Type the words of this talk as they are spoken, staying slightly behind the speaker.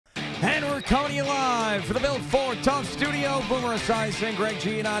We're coming to you live for the Built Ford Tough Studio. Boomer Esiason, Greg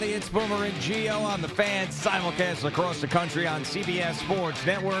Giannotti. It's Boomer and Gio on the Fan, simulcast across the country on CBS Sports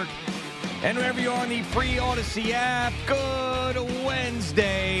Network. And wherever you are on the free Odyssey app, good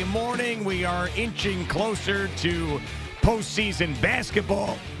Wednesday morning. We are inching closer to postseason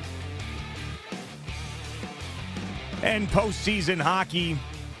basketball and postseason hockey.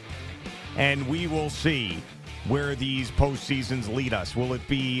 And we will see where these postseasons lead us. Will it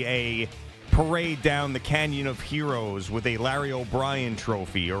be a parade down the Canyon of Heroes with a Larry O'Brien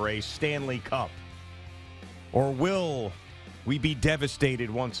trophy or a Stanley Cup? Or will we be devastated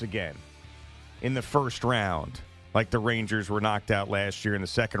once again in the first round like the Rangers were knocked out last year in the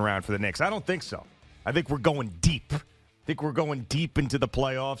second round for the Knicks? I don't think so. I think we're going deep. I think we're going deep into the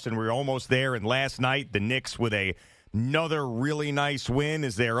playoffs, and we're almost there. And last night, the Knicks with another really nice win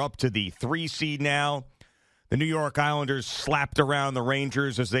as they're up to the 3 seed now. The New York Islanders slapped around the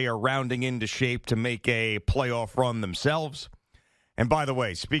Rangers as they are rounding into shape to make a playoff run themselves. And by the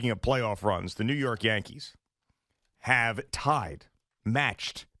way, speaking of playoff runs, the New York Yankees have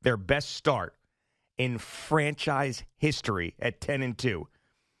matched their best start in franchise history at 10-2.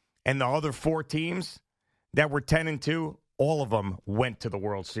 And the other 4 teams that were 10-2, all of them went to the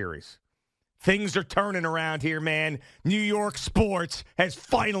World Series. Things are turning around here, man. New York sports has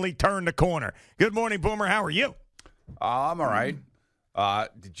finally turned the corner. Good morning, Boomer. How are you? I'm all right.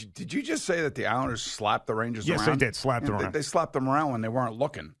 Did you just say that the Islanders slapped the Rangers around? Yes, they did. Slapped them around. They slapped them around when they weren't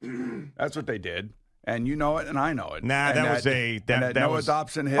looking. That's what they did. And you know it, and I know it. Nah, that Noah was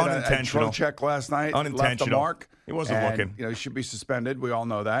Dobson hit a check last night. Unintentional. Left the mark. He wasn't looking. You know, he should be suspended. We all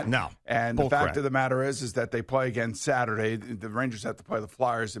know that. No. And the fact of the matter is that they play again Saturday. The Rangers have to play the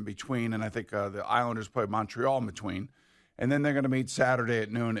Flyers in between, and I think the Islanders play Montreal in between. And then they're going to meet Saturday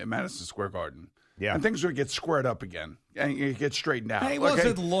at noon at Madison Square Garden. Yeah. And things are going to get squared up again and you get straightened out. He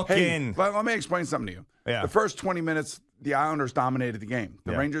wasn't looking. Hey, let me explain something to you. Yeah. The first 20 minutes, the Islanders dominated the game.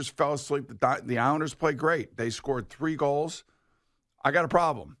 The Rangers fell asleep. The Islanders played great. They scored 3 goals. I got a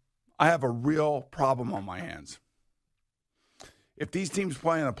problem. I have a real problem on my hands. If these teams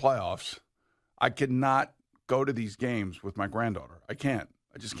play in the playoffs, I cannot go to these games with my granddaughter. I can't.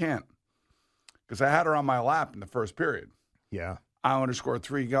 I just can't. Because I had her on my lap in the first period. Yeah. Islander scored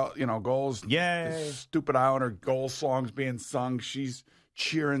 3 goals. Yay. Stupid Islander goal songs being sung. She's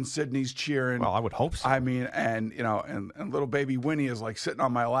cheering. Sydney's cheering. Well, I would hope so. I mean, and little baby Winnie is like sitting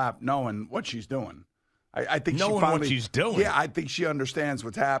on my lap knowing what she's doing. I think what she's doing. Yeah, I think she understands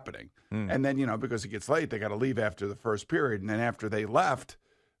what's happening. And then, because it gets late, they got to leave after the first period. And then after they left,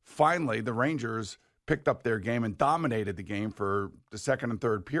 finally the Rangers picked up their game and dominated the game for the second and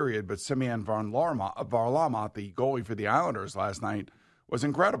third period. But Simeon Varlamov, the goalie for the Islanders last night, was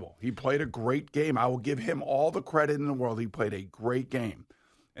incredible. He played a great game. I will give him all the credit in the world. He played a great game.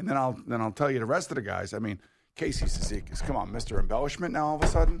 And then I'll tell you the rest of the guys. I mean, Casey Cizikas, come on, Mr. Embellishment now all of a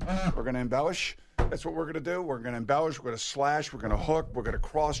sudden? We're going to embellish? That's what we're going to do? We're going to embellish, we're going to slash, we're going to hook, we're going to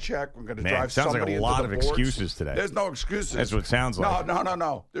cross-check, we're going to drive somebody into the boards. Sounds like a lot of excuses today. There's no excuses. That's what it sounds like.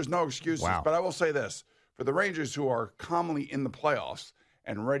 No. There's no excuses. Wow. But I will say this. For the Rangers who are commonly in the playoffs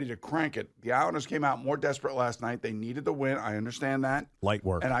and ready to crank it, the Islanders came out more desperate last night. They needed the win. I understand that. Light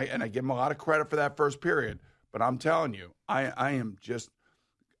work. And I give them a lot of credit for that first period. But I'm telling you, I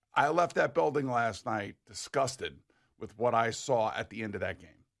left that building last night disgusted with what I saw at the end of that game.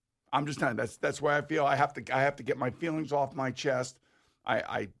 I'm just telling you, that's why I feel I have to get my feelings off my chest.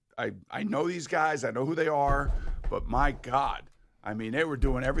 I know these guys, I know who they are, but my God, I mean, they were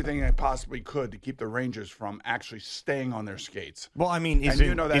doing everything they possibly could to keep the Rangers from actually staying on their skates. Well, I mean,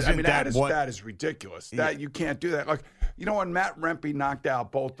 that is ridiculous. That you can't do that. Like, when Matt Rempe knocked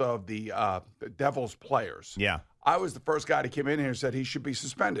out both of the Devils players, I was the first guy to come in here and said he should be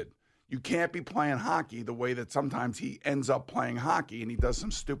suspended. You can't be playing hockey the way that sometimes he ends up playing hockey and he does some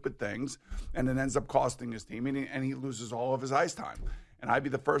stupid things and it ends up costing his team and he loses all of his ice time. And I'd be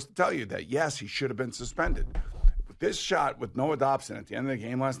the first to tell you that, yes, he should have been suspended. But this shot with Noah Dobson at the end of the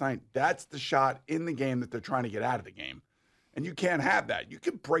game last night, that's the shot in the game that they're trying to get out of the game. And you can't have that. You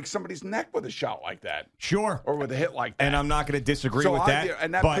can break somebody's neck with a shot like that. Sure. Or with a hit like that. And I'm not going to disagree with that.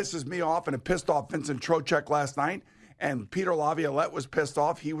 And that pisses me off, and it pissed off Vincent Trocheck last night. And Peter Laviolette was pissed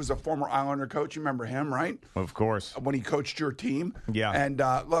off. He was a former Islander coach. You remember him, right? Of course. When he coached your team. Yeah. And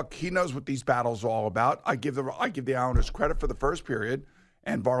look, he knows what these battles are all about. I give the Islanders credit for the first period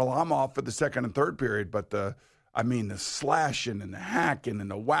and Varlamov for the second and third period. But the slashing and the hacking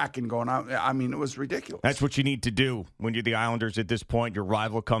and the whacking going on, it was ridiculous. That's what you need to do when you're the Islanders at this point. Your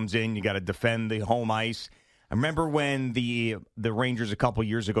rival comes in. You got to defend the home ice. I remember when the Rangers a couple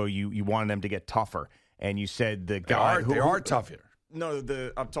years ago, you wanted them to get tougher. And you said the guy they are tough here. No,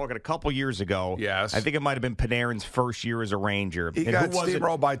 I'm talking a couple years ago. Yes. I think it might have been Panarin's first year as a Ranger. He got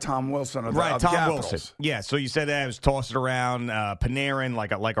steamrolled by Tom Wilson of the Tom Capitals. Wilson. Yeah, so you said that I was tossing around Panarin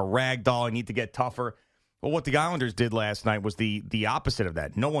like a rag doll. I need to get tougher. Well, what the Islanders did last night was the opposite of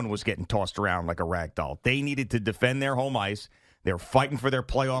that. No one was getting tossed around like a rag doll. They needed to defend their home ice. They're fighting for their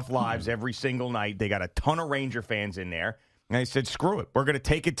playoff lives every single night. They got a ton of Ranger fans in there. And they said, screw it. We're going to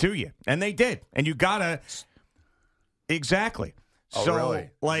take it to you. And they did. And you got to – exactly. Oh, so, really?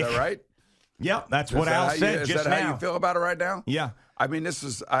 Like, is that right? Yeah, that's what Al said just now. Is that how you feel about it right now? Yeah. I mean, this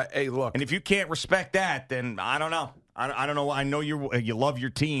is hey, look. And if you can't respect that, then I don't know. I don't know. I know you love your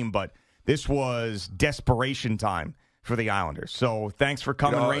team, but this was desperation time for the Islanders. So thanks for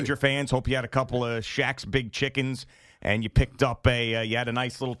coming, Ranger fans. Hope you had a couple of Shaq's Big Chickens, and you picked up you had a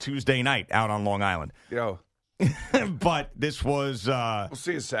nice little Tuesday night out on Long Island. But this was. We'll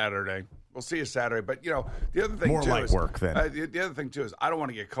see you Saturday. But, the other thing, more light work then. The other thing, too, is I don't want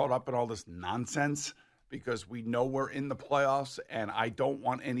to get caught up in all this nonsense because we know we're in the playoffs, and I don't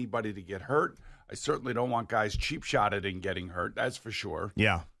want anybody to get hurt. I certainly don't want guys cheap-shotted and getting hurt. That's for sure.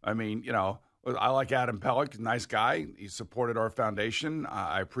 Yeah. I mean, I like Adam Pelech. Nice guy. He supported our foundation.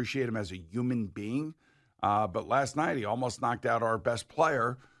 I appreciate him as a human being. But last night, he almost knocked out our best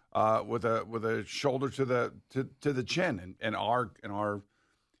player with a shoulder to the chin, and our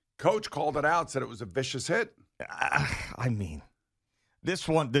coach called it out, said it was a vicious hit. I mean, this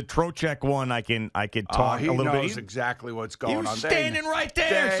one, the Trocheck one, I could talk a little bit. He knows exactly what's going on. He was standing right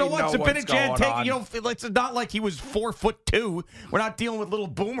there. So what's Zibanejad taking? It's not like he was 4'2". We're not dealing with little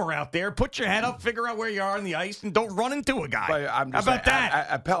Boomer out there. Put your head up, figure out where you are on the ice, and don't run into a guy. How about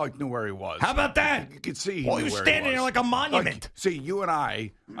that? Pelech knew where he was. How about that? You could see. He was standing there like a monument. See, you and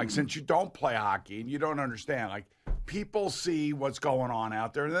I, since you don't play hockey and you don't understand, people see what's going on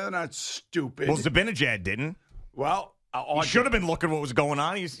out there, and they're not stupid. Well, Zibanejad didn't. Well, he should have been looking what was going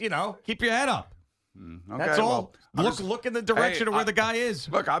on. He's, keep your head up. Okay, that's all. Well, look in the direction of where the guy is.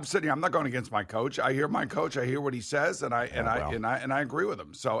 Look, I'm sitting here. I'm not going against my coach. I hear my coach. I hear what he says, and I agree with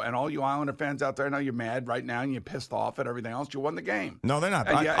him. So, and all you Islander fans out there, I know you're mad right now and you're pissed off at everything else. You won the game. No, they're not.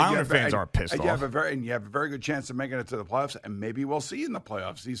 Islander fans aren't pissed off. You have a very good chance of making it to the playoffs, and maybe we'll see you in the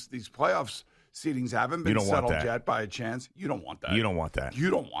playoffs. These playoffs. Seedings haven't been settled yet by a chance. You don't want that. You don't want that. You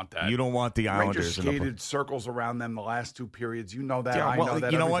don't want that. You don't want the Islanders. Rangers skated circles around them the last two periods. You know that. Yeah, I know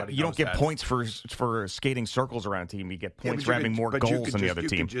that. You know what? You don't get points for skating circles around a team. You get points for having more goals than the other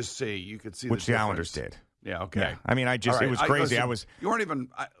team. You could just see. You could see which the Islanders did. Yeah. Okay. Yeah. I mean, it was crazy. You weren't even.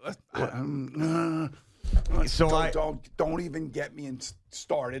 Don't even get me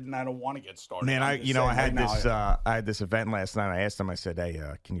started, and I don't want to get started. Man, I had this event last night. I asked them. I said, "Hey,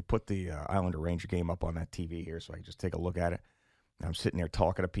 can you put the Islander Ranger game up on that TV here so I can just take a look at it?" And I'm sitting there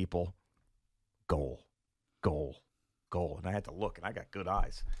talking to people. Goal, and I had to look, and I got good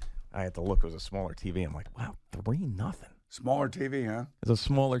eyes. I had to look. It was a smaller TV. I'm like, wow, 3-0. Smaller TV, huh? It's a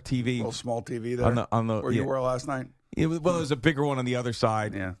smaller TV. A little small TV there. On the where you were last night. It was a bigger one on the other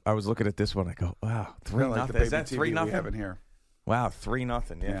side. Yeah. I was looking at this one. I go, wow, 3-0. Is that 3-0? We have in here. Wow,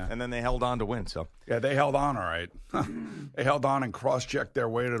 3-0. Yeah. And then they held on to win. So yeah, they held on. All right, they held on and cross-checked their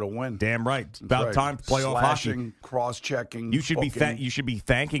way to the win. Damn right. It's about time to playoff hockey. Cross-checking. You should be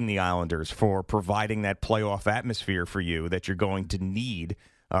thanking the Islanders for providing that playoff atmosphere for you that you're going to need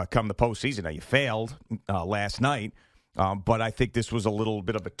come the postseason. Now you failed last night. But I think this was a little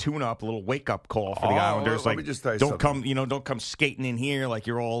bit of a tune-up, a little wake-up call for the Islanders. Let me just tell you something. Don't come skating in here like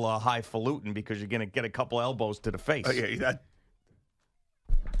you're all highfalutin because you're going to get a couple elbows to the face.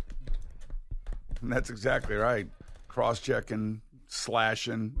 That's exactly right. Cross-checking,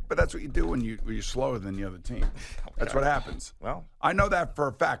 slashing, but that's what you do when you're slower than the other team. That's what happens. Well, I know that for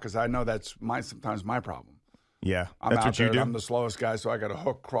a fact because I know that's sometimes my problem. Yeah, that's what you do. I'm the slowest guy, so I got to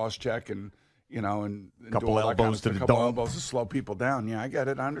hook, cross-check, and. And couple elbows to the couple dome. Elbows to slow people down. Yeah, I get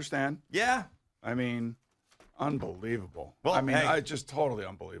it. I understand. Yeah. I mean, unbelievable. Well, I just totally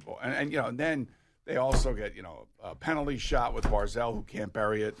unbelievable. And then they also get, a penalty shot with Barzell who can't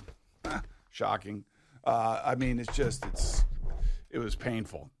bury it. Shocking. I mean, it was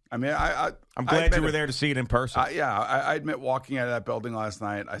painful. I mean, I'm glad you were there to see it in person. I admit walking out of that building last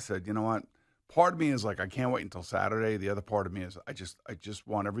night, I said, you know what? Part of me is like, I can't wait until Saturday. The other part of me is I just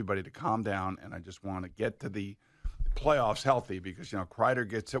want everybody to calm down, and I just want to get to the playoffs healthy because, Kreider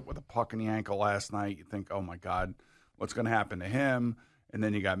gets hit with a puck in the ankle last night. You think, oh, my God, what's going to happen to him? And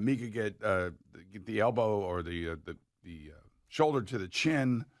then you got Mika get the elbow or the shoulder to the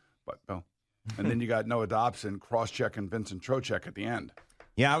chin. And then you got Noah Dobson cross-checking Vincent Trocheck at the end.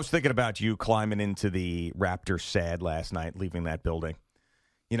 Yeah, I was thinking about you climbing into the Raptors sad last night, leaving that building.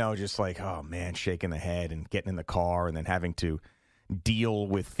 Just like, oh, man, shaking the head and getting in the car and then having to deal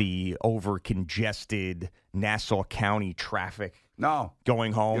with the over-congested Nassau County traffic No.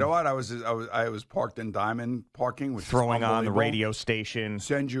 going home. You know what? I was parked in Diamond parking, which throwing is on the radio station,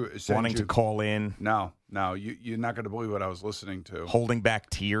 wanting to call in. No, you're not going to believe what I was listening to. Holding back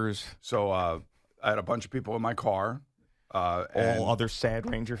tears. So I had a bunch of people in my car. All other sad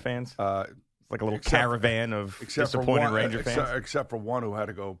Ranger fans? It's like a little caravan of disappointed Ranger fans? Except for one who had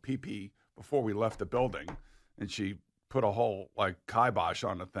to go pee-pee before we left the building, and she put a whole kibosh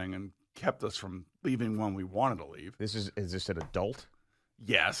on the thing and kept us from leaving when we wanted to leave. Is this an adult?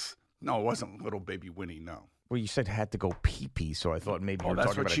 Yes. No, it wasn't little baby Winnie, no. Well, you said had to go pee-pee, so I thought maybe you were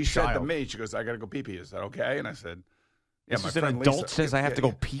talking about a child. That's what she said to me. She goes, I got to go pee-pee. Is that okay? And I said, yeah, this is an adult says I have to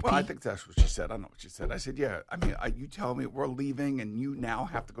go pee-pee? Well, I think that's what she said. I don't know what she said. I said, yeah. I mean, you tell me we're leaving and you now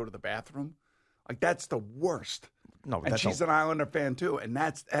have to go to the bathroom? That's the worst. No, and she's an Islander fan, too. And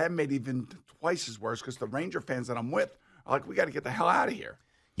that made it even twice as worse because the Ranger fans that I'm with are like, we got to get the hell out of here.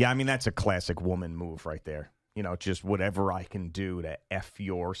 Yeah, I mean, that's a classic woman move right there. Just whatever I can do to F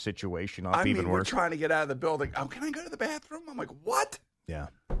your situation up even worse. We're trying to get out of the building. Oh, can I go to the bathroom? I'm like, what? Yeah.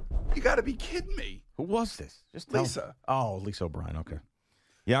 You got to be kidding me. Who was this? Just Lisa. Oh, Lisa O'Brien. Okay.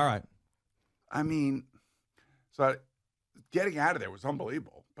 Yeah, all right. I mean, so getting out of there was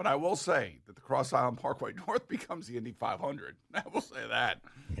unbelievable. But I will say that the Cross Island Parkway North becomes the Indy 500. I will say that.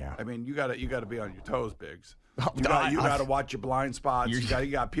 Yeah. I mean, you got to be on your toes, Biggs. You got to watch your blind spots. You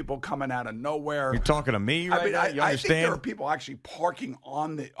got people coming out of nowhere. You're talking to me right now? You understand? I think there are people actually parking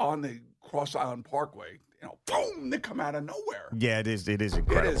on the Cross Island Parkway. Boom! They come out of nowhere. Yeah, it is. It is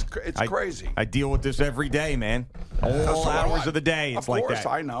incredible. It's crazy. I deal with this every day, man. All hours of the day, it's like that. Of course,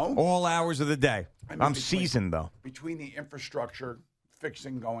 I know. All hours of the day. I'm seasoned though. Between the infrastructure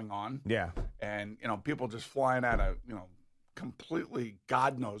fixing going on, yeah, and people just flying out of completely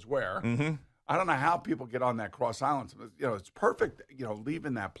God knows where. Mm-hmm. I don't know how people get on that Cross Island. It's perfect.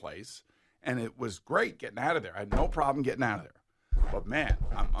 Leaving that place, and it was great getting out of there. I had no problem getting out of there. But man,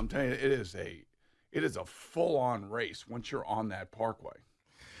 I'm telling you, it is a full-on race once you're on that parkway.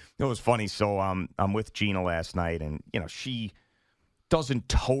 It was funny. So I'm with Gina last night, and she doesn't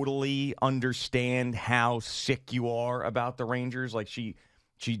totally understand how sick you are about the Rangers. Like she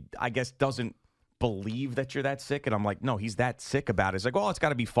I guess doesn't believe that you're that sick, and I'm like, no, he's that sick about it. It's like, oh, it's got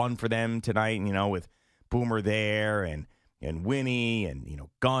to be fun for them tonight, with Boomer there and Winnie and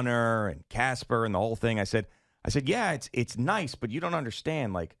Gunner and Casper and the whole thing. I said, yeah, it's nice, but you don't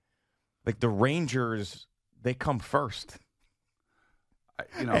understand. Like the Rangers, they come first.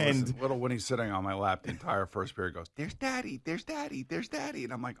 And little Winnie's sitting on my lap the entire first period goes, there's Daddy, there's Daddy, there's Daddy.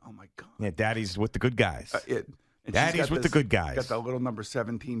 And I'm like, oh, my God. Yeah, Daddy's with the good guys. Daddy's with the good guys. Got the little number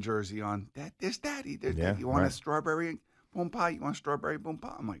 17 jersey on. There's Daddy, there's Daddy. You want a strawberry boom pie? You want a strawberry boom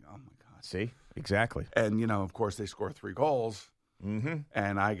pie? I'm like, oh, my God. See? Exactly. And, of course, they score 3 goals. Mm-hmm.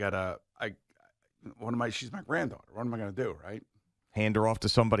 And she's my granddaughter. What am I going to do, right? Hand her off to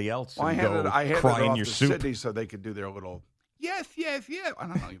somebody else and I handed cry her in off your to soup. Sydney so they could do their little, yes. I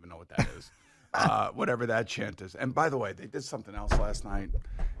don't even know what that is. Whatever that chant is. And by the way, they did something else last night.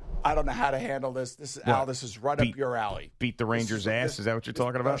 I don't know how to handle this. This is Al. This is right up your alley. Beat the Rangers' ass. Is that what you're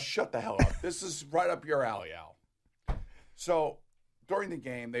talking about? Shut the hell up. This is right up your alley, Al. So during the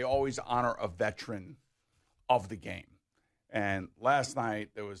game, they always honor a veteran of the game. And last night,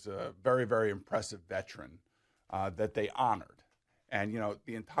 there was a very, very impressive veteran that they honored. And,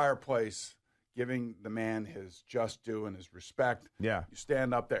 the entire place giving the man his just due and his respect. Yeah. You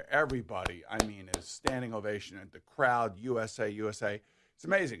stand up there, everybody, is standing ovation. And the crowd, USA. It's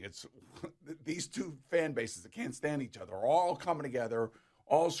amazing. It's these two fan bases that can't stand each other are all coming together,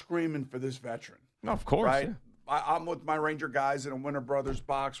 all screaming for this veteran. No, of course. Right? Yeah. I'm with my Ranger guys in a Winter Brothers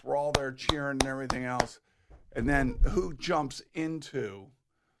box. We're all there cheering and everything else. And then who jumps into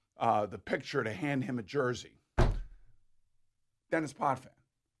the picture to hand him a jersey? Dennis Potvin.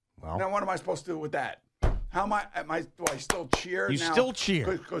 Well, now what am I supposed to do with that? How do I still cheer? You now? Still cheer.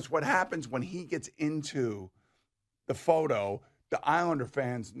 Because what happens when he gets into the photo, the Islander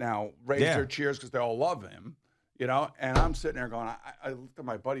fans now raise their cheers because they all love him, and I'm sitting there going, I looked at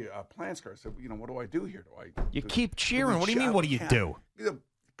my buddy Plansker. I said, what do I do here? You keep cheering. What do you mean, what do you do?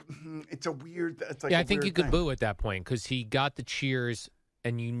 It's a weird, I think you could boo at that point because he got the cheers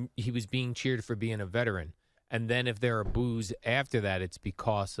and he was being cheered for being a veteran. And then if there are boos after that, it's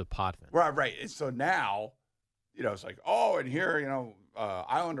because of Potvin. Right. And so now, it's like, oh, and here,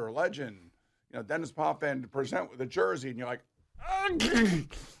 Islander legend, Dennis Potvin to present with a jersey. And you're like,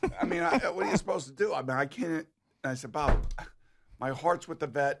 what are you supposed to do? I can't. And I said, Bob, my heart's with the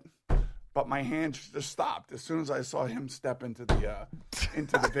vet, but my hands just stopped as soon as I saw him step into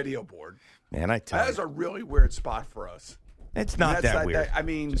the video board. Man, I tell you. That is a really weird spot for us. It's not that weird. I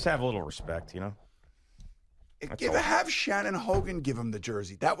mean, just have a little respect, have Shannon Hogan give him the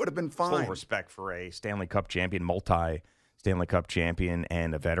jersey. That would have been fine. A little respect for a Stanley Cup champion, multi-Stanley Cup champion,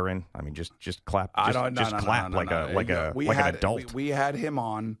 and a veteran. I mean, just clap. Just clap like an adult. We had him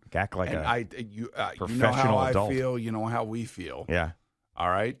on. Act like you professional know how adult. I feel. You know how we feel. Yeah. All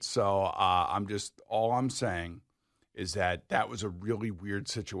right. So all I'm saying is that was a really weird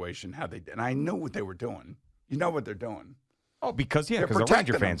situation. And I know what they were doing. You know what they're doing. Oh, because the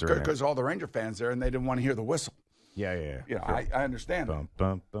Ranger fans are there. Because all the Ranger fans there, and they didn't want to hear the whistle. Yeah. You know, I understand. I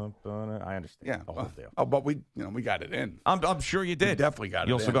understand. Yeah. The whole deal. Oh, but we got it in. I'm sure you did. We definitely got it in.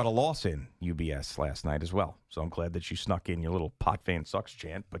 You also got a loss in UBS last night as well. So I'm glad that you snuck in your little pot fan sucks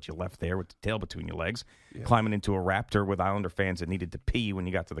chant, but you left there with the tail between your legs, climbing into a Raptor with Islander fans that needed to pee when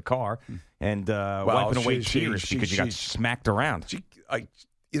you got to the car, and wiping away tears because you got smacked around.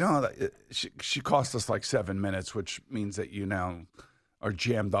 She cost us like 7 minutes, which means that you now are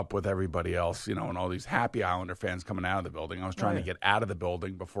jammed up with everybody else, and all these happy Islander fans coming out of the building. I was trying to get out of the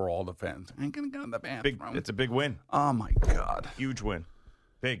building before all the fans. I ain't going to go in the bathroom. It's a big win. Oh, my God. Huge win.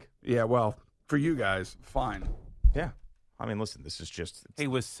 Big. Yeah, well, for you guys, fine. Yeah. I mean, listen, this is just... Hey,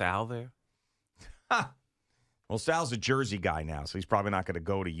 was Sal there? Well, Sal's a Jersey guy now, so he's probably not going to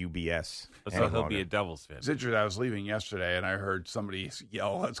go to UBS. So he'll be a Devils fan. It's interesting. I was leaving yesterday, and I heard somebody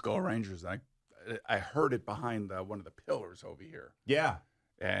yell, "Let's go Rangers." And I heard it behind one of the pillars over here. Yeah.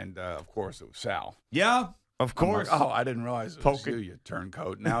 And, of course, it was Sal. Yeah, of course. Like, I didn't realize it was you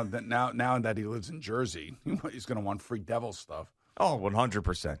turncoat. Now that he lives in Jersey, he's going to want free Devil stuff. Oh,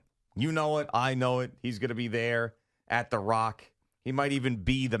 100%. You know it. I know it. He's going to be there at the Rock. He might even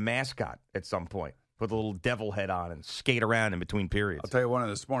be the mascot at some point. Put a little devil head on and skate around in between periods. I'll tell you, one of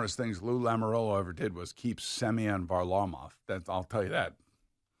the smartest things Lou Lamoriello ever did was keep Semyon Varlamov. I'll tell you that.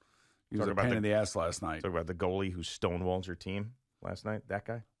 He was a pain in the ass last night. Talk about the goalie who stonewalls your team last night, that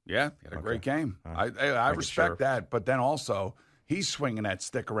guy? Yeah, he had a great game. I respect that. But then also, he's swinging that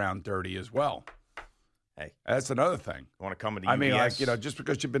stick around dirty as well. Hey. That's another thing. You want to come into UBS? I mean, just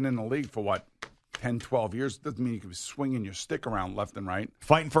because you've been in the league for, 10, 12 years, doesn't mean you can be swinging your stick around left and right.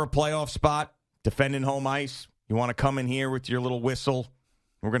 Fighting for a playoff spot, defending home ice. You want to come in here with your little whistle,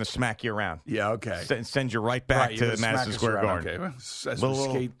 we're going to smack you around. Yeah, okay. Send you right back to Madison Square Garden. Okay. As we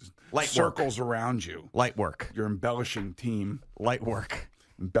skate circles around you. Light work. Your embellishing team. Light work.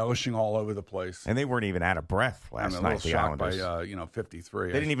 Embellishing all over the place. And they weren't even out of breath last night, the Islanders. By 53.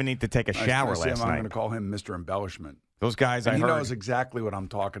 They didn't even need to take a shower last night. I'm going to call him Mr. Embellishment. Those guys, he knows exactly what I'm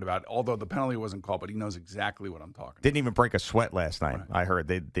talking about. Although the penalty wasn't called, but he knows exactly what I'm talking about. Didn't even break a sweat last night. Right. I heard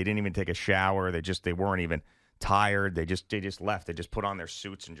they didn't even take a shower. They weren't even tired. They just left. They just put on their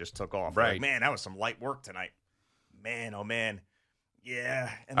suits and just took off. Right. Like, man, that was some light work tonight. Man, oh man. Yeah.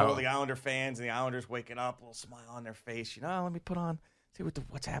 And all the Islander fans and the Islanders waking up, a little smile on their face. Let me put on, see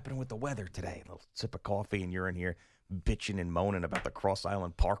what's happening with the weather today. A little sip of coffee, and you're in here bitching and moaning about the Cross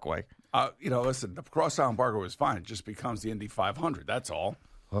Island Parkway. Listen, the Cross Island Parkway was fine. It just becomes the Indy 500. That's all.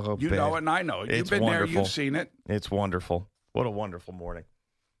 Oh, you know it, and I know it. You've been wonderful. There. You've seen it. It's wonderful. What a wonderful morning.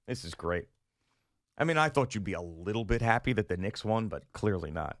 This is great. I mean, I thought you'd be a little bit happy that the Knicks won, but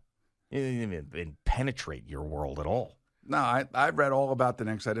clearly not. It didn't even penetrate your world at all. No, I read all about the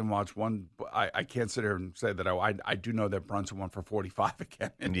Knicks. I didn't watch one. I can't sit here and say that I do know that Brunson won for 45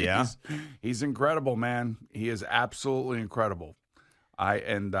 again. And yeah. He's incredible, man. He is absolutely incredible. I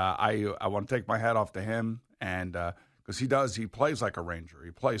want to take my hat off to him, and because he plays like a Ranger.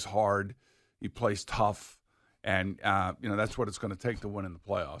 He plays hard. He plays tough, and that's what it's going to take to win in the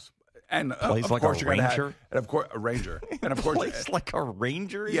playoffs. And plays of like course a you're Ranger? And of course, a Ranger. And of course, plays like a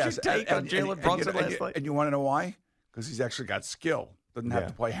Ranger? Is yes, your take on Jalen Brunson last night? And you want to know why? Because he's actually got skill. Doesn't have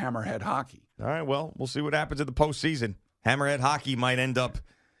to play hammerhead hockey. All right, well, we'll see what happens in the postseason. Hammerhead hockey might end up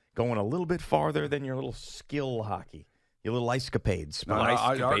going a little bit farther than your little skill hockey, your little ice-capades. No,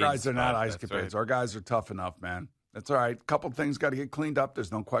 our guys are not ice-capades. Right. Our guys are tough enough, man. That's all right. A couple things got to get cleaned up.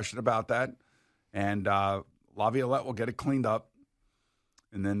 There's no question about that. And Laviolette will get it cleaned up.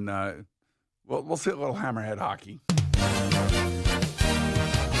 And then we'll see a little hammerhead hockey.